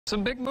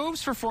Some big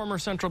moves for former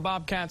Central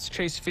Bobcats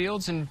Chase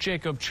Fields and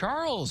Jacob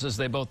Charles as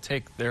they both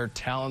take their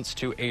talents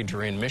to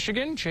Adrian,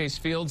 Michigan. Chase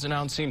Fields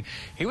announcing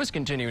he was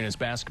continuing his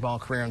basketball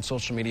career on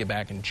social media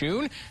back in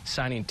June,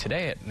 signing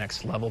today at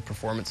Next Level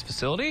Performance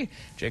Facility.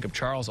 Jacob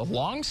Charles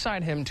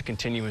alongside him to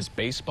continue his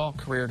baseball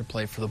career to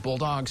play for the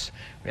Bulldogs.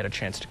 We had a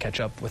chance to catch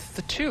up with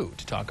the two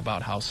to talk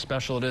about how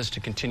special it is to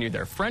continue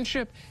their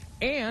friendship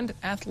and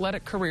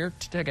athletic career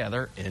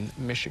together in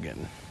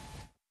Michigan.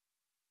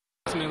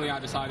 Ultimately, I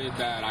decided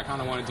that I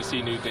kind of wanted to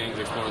see new things,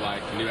 explore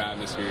like new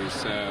atmospheres.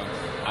 So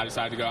I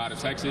decided to go out of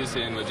Texas,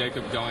 and with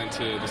Jacob going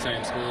to the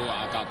same school,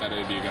 I thought that it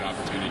would be a good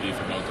opportunity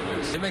for both of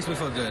us. It makes me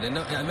feel good, and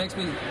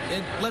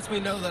it lets me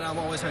know that I'm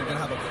always going to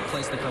have a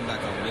place to come back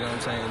home. You know what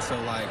I'm saying? So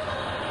like,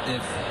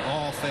 if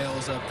all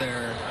fails up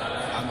there,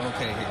 I'm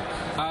okay here.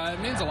 It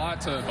means a lot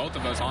to both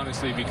of us,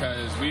 honestly,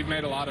 because we've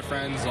made a lot of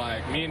friends.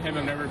 Like, me and him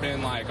have never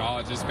been like,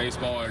 oh, just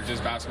baseball or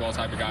just basketball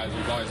type of guys.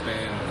 We've always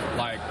been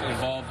like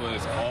involved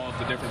with all of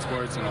the different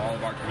sports and all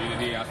of our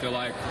community, I feel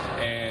like.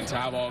 And to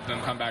have all of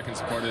them come back and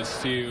support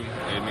us too,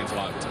 it means a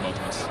lot to both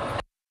of us.